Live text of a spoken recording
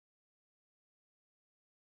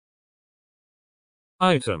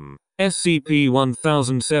Item: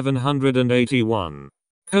 SCP-1781.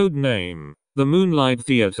 Code name: The Moonlight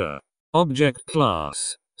Theater. Object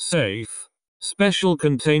Class: Safe. Special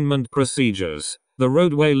Containment Procedures: the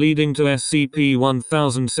roadway leading to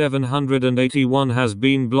SCP-1781 has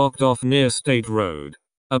been blocked off near State Road.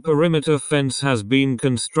 A perimeter fence has been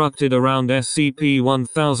constructed around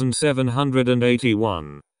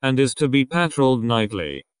SCP-1781, and is to be patrolled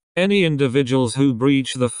nightly. Any individuals who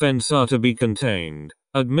breach the fence are to be contained,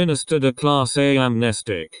 administered a Class A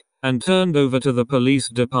amnestic, and turned over to the police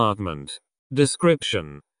department.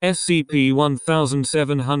 Description: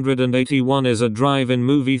 SCP-1781 is a drive-in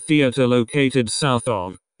movie theater located south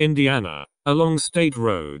of Indiana, along State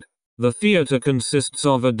Road. The theater consists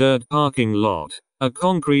of a dirt parking lot, a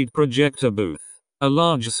concrete projector booth, a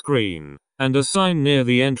large screen, and a sign near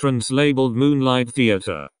the entrance labeled Moonlight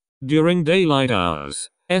Theater. During daylight hours,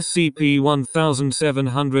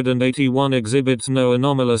 SCP-1781 exhibits no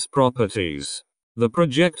anomalous properties. The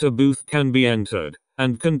projector booth can be entered,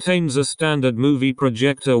 and contains a standard movie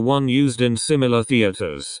projector one used in similar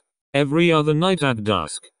theaters. Every other night at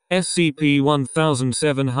dusk,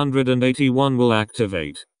 SCP-1781 will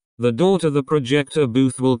activate. The door to the projector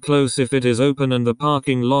booth will close if it is open, and the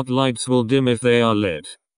parking lot lights will dim if they are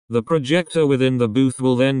lit. The projector within the booth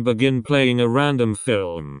will then begin playing a random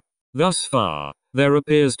film. Thus far, there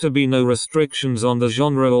appears to be no restrictions on the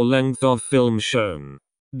genre or length of film shown.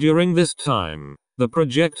 During this time, the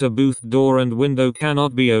projector booth door and window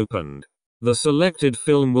cannot be opened. The selected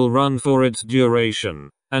film will run for its duration,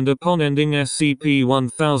 and upon ending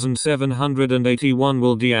SCP-1781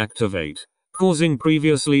 will deactivate, causing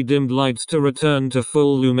previously dimmed lights to return to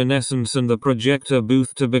full luminescence and the projector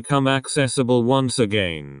booth to become accessible once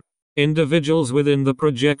again. Individuals within the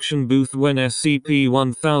projection booth when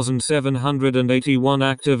SCP-1781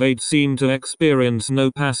 activates seem to experience no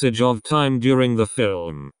passage of time during the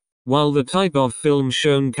film. While the type of film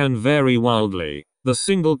shown can vary wildly, the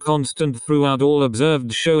single constant throughout all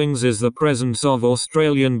observed showings is the presence of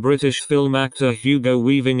Australian-British film actor Hugo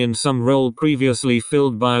Weaving in some role previously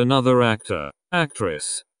filled by another actor,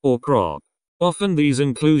 actress, or prop. Often these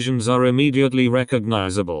inclusions are immediately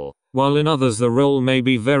recognizable, while in others the role may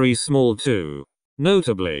be very small too.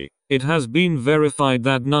 Notably, it has been verified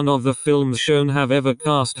that none of the films shown have ever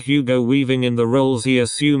cast Hugo Weaving in the roles he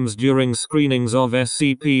assumes during screenings of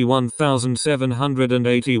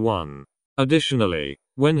SCP-1781. Additionally,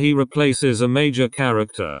 when he replaces a major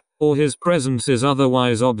character, or his presence is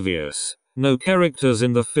otherwise obvious, no characters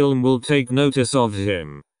in the film will take notice of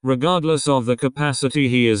him, regardless of the capacity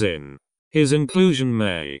he is in. His inclusion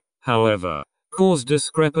may, however, cause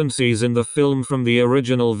discrepancies in the film from the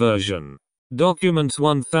original version. Documents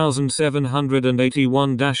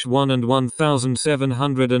 1781-1 and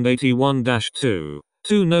 1781-2.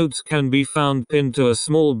 Two notes can be found pinned to a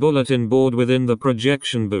small bulletin board within the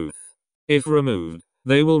projection booth. If removed,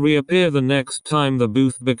 they will reappear the next time the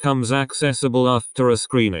booth becomes accessible after a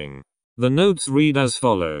screening. The notes read as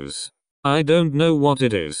follows: I don't know what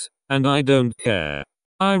it is, and I don't care.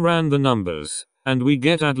 I ran the numbers, and we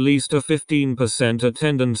get at least a 15%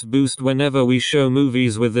 attendance boost whenever we show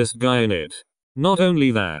movies with this guy in it. Not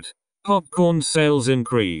only that, popcorn sales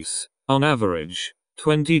increase, on average,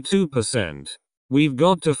 22%. We've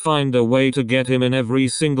got to find a way to get him in every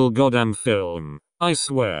single goddamn film, I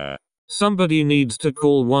swear. Somebody needs to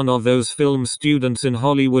call one of those film students in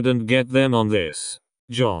Hollywood and get them on this.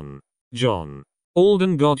 John.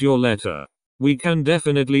 Alden got your letter. We can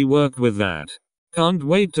definitely work with that. Can't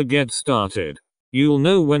wait to get started. You'll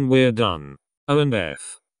know when we're done.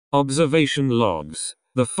 O&F. Observation logs.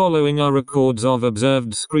 The following are records of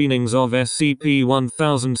observed screenings of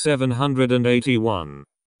SCP-1781.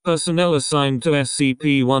 Personnel assigned to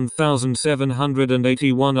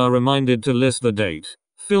SCP-1781 are reminded to list the date,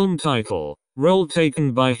 film title, role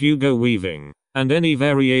taken by Hugo Weaving, and any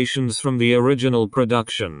variations from the original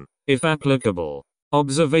production, if applicable.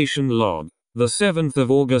 Observation log. The 7th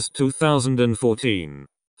of August 2014.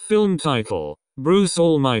 Film title, Bruce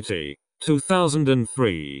Almighty,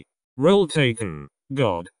 2003. Role taken,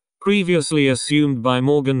 God. Previously assumed by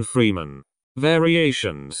Morgan Freeman.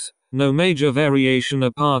 Variations. No major variation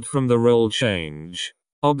apart from the role change.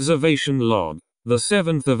 Observation log. The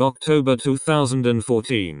 7th of October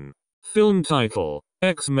 2014. Film title,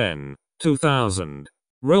 X-Men, 2000.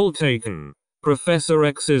 Role taken, Professor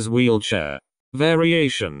X's wheelchair.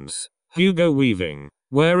 Variations. Hugo Weaving,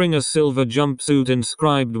 wearing a silver jumpsuit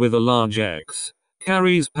inscribed with a large X,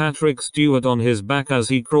 carries Patrick Stewart on his back as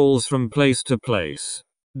he crawls from place to place.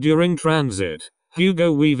 During transit,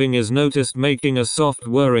 Hugo Weaving is noticed making a soft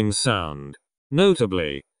whirring sound.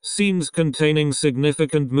 Notably, Scenes containing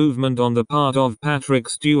significant movement on the part of Patrick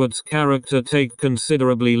Stewart's character take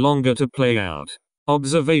considerably longer to play out.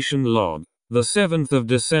 Observation log. The 7th of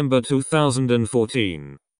December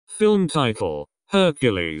 2014. Film title: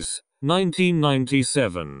 Hercules,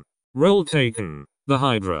 1997. Role taken: the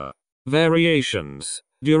Hydra. Variations.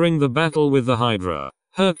 During the battle with the Hydra,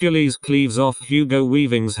 Hercules cleaves off Hugo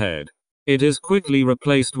Weaving's head. It is quickly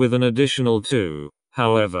replaced with an additional two.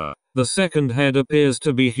 However, the second head appears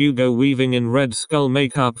to be Hugo Weaving in Red Skull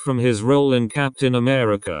makeup from his role in Captain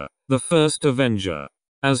America: The First Avenger.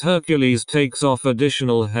 As Hercules takes off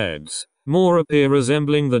additional heads, more appear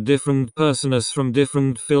resembling the different personas from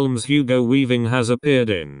different films Hugo Weaving has appeared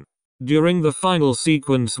in. During the final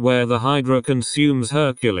sequence where the Hydra consumes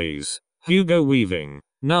Hercules, Hugo Weaving,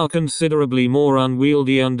 now considerably more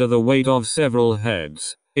unwieldy under the weight of several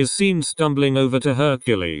heads, is seen stumbling over to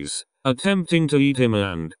Hercules, attempting to eat him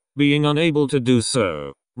and, being unable to do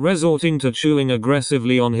so, resorting to chewing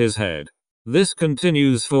aggressively on his head. This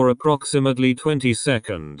continues for approximately 20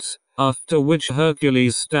 seconds, after which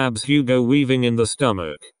Hercules stabs Hugo Weaving in the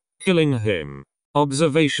stomach, killing him.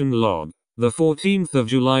 Observation log. The 14th of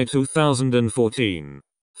July 2014.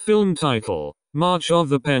 Film title: March of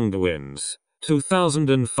the Penguins,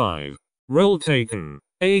 2005. Role taken: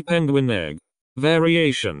 a penguin egg.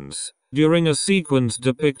 Variations. During a sequence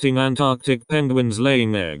depicting Antarctic penguins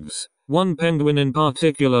laying eggs, one penguin in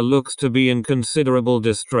particular looks to be in considerable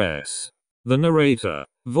distress. The narrator,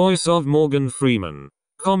 voice of Morgan Freeman,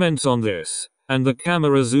 comments on this, and the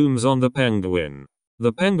camera zooms on the penguin.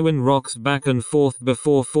 The penguin rocks back and forth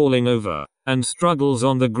before falling over, and struggles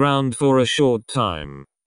on the ground for a short time.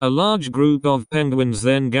 A large group of penguins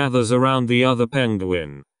then gathers around the other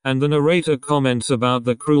penguin, and the narrator comments about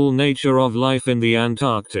the cruel nature of life in the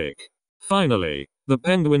Antarctic. Finally, the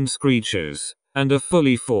penguin screeches, and a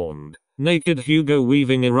fully formed, naked Hugo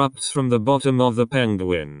Weaving erupts from the bottom of the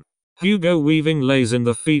penguin. Hugo Weaving lays in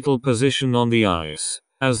the fetal position on the ice,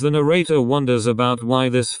 as the narrator wonders about why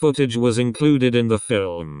this footage was included in the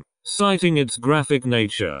film, citing its graphic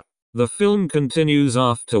nature. The film continues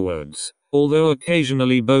afterwards, although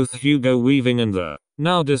occasionally both Hugo Weaving and the,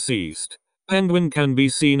 now deceased, penguin can be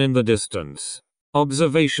seen in the distance.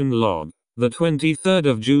 Observation log. The 23rd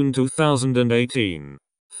of June 2018.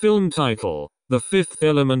 Film title: The Fifth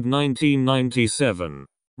Element, 1997.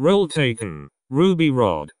 Role taken: Ruby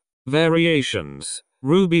Rod. Variations.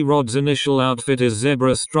 Ruby Rod's initial outfit is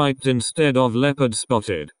zebra striped instead of leopard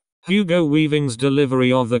spotted. Hugo Weaving's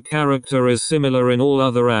delivery of the character is similar in all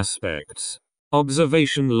other aspects.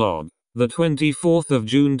 Observation log. The 24th of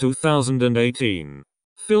June 2018.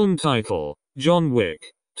 Film title: John Wick,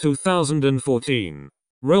 2014.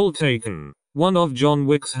 Role taken: one of John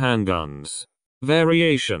Wick's handguns.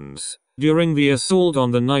 Variations. During the assault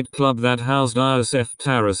on the nightclub that housed Iosef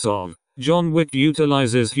Tarasov, John Wick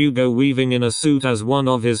utilizes Hugo Weaving in a suit as one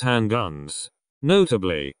of his handguns.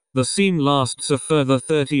 Notably, the scene lasts a further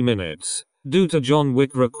 30 minutes, due to John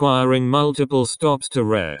Wick requiring multiple stops to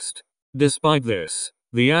rest. Despite this,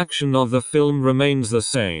 the action of the film remains the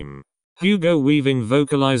same. Hugo Weaving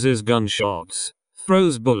vocalizes gunshots,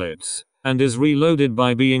 throws bullets, and is reloaded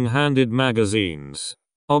by being handed magazines.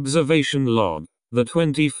 Observation log. The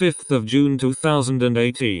 25th of June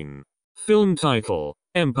 2018. Film title: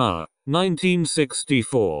 Empire,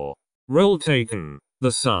 1964. Role taken: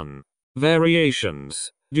 The Sun.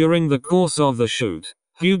 Variations. During the course of the shoot,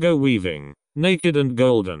 Hugo Weaving, naked and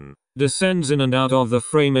golden, descends in and out of the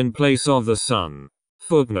frame in place of the sun.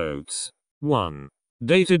 Footnotes. 1.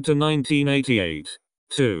 Dated to 1988.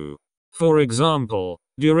 2. For example,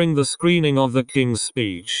 during the screening of the King's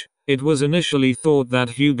Speech, it was initially thought that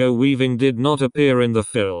Hugo Weaving did not appear in the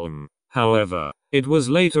film. However, it was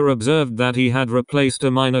later observed that he had replaced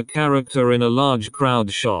a minor character in a large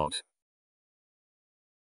crowd shot.